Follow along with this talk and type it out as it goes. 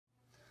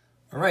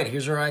All right,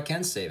 here's where I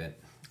can save it.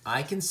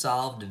 I can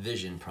solve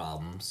division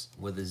problems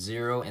with a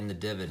 0 in the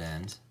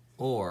dividend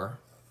or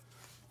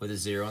with a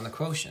 0 in the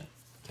quotient,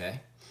 okay?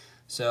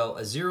 So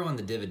a 0 in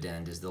the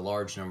dividend is the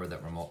large number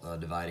that we're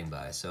dividing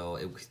by. So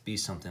it would be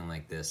something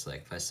like this,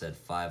 like if I said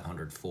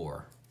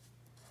 504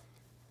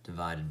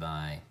 divided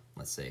by,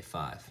 let's say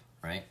 5,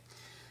 right?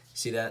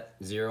 See that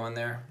 0 in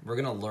there? We're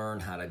gonna learn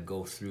how to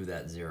go through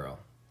that 0.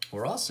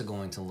 We're also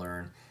going to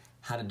learn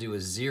how to do a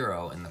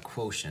 0 in the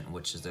quotient,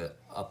 which is the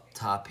up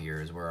top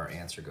here is where our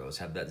answer goes.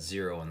 Have that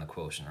 0 in the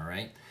quotient, all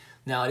right?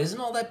 Now, it isn't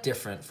all that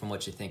different from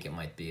what you think it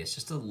might be. It's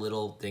just a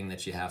little thing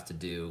that you have to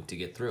do to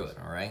get through it,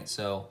 all right?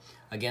 So,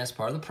 again, it's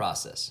part of the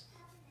process.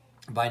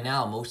 By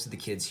now, most of the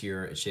kids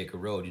here at Shaker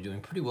Road, you're doing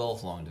pretty well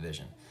with long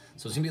division.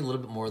 So it's gonna be a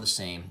little bit more of the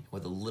same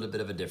with a little bit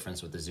of a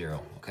difference with the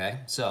 0, okay?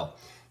 So,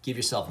 give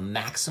yourself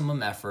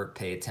maximum effort,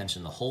 pay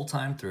attention the whole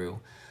time through.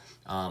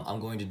 I'm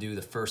going to do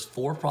the first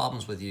 4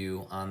 problems with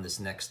you on this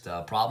next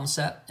problem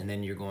set, and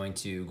then you're going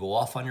to go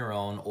off on your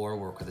own or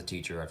work with a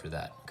teacher after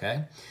that,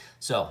 okay?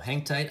 So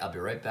hang tight, I'll be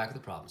right back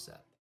with the problem set.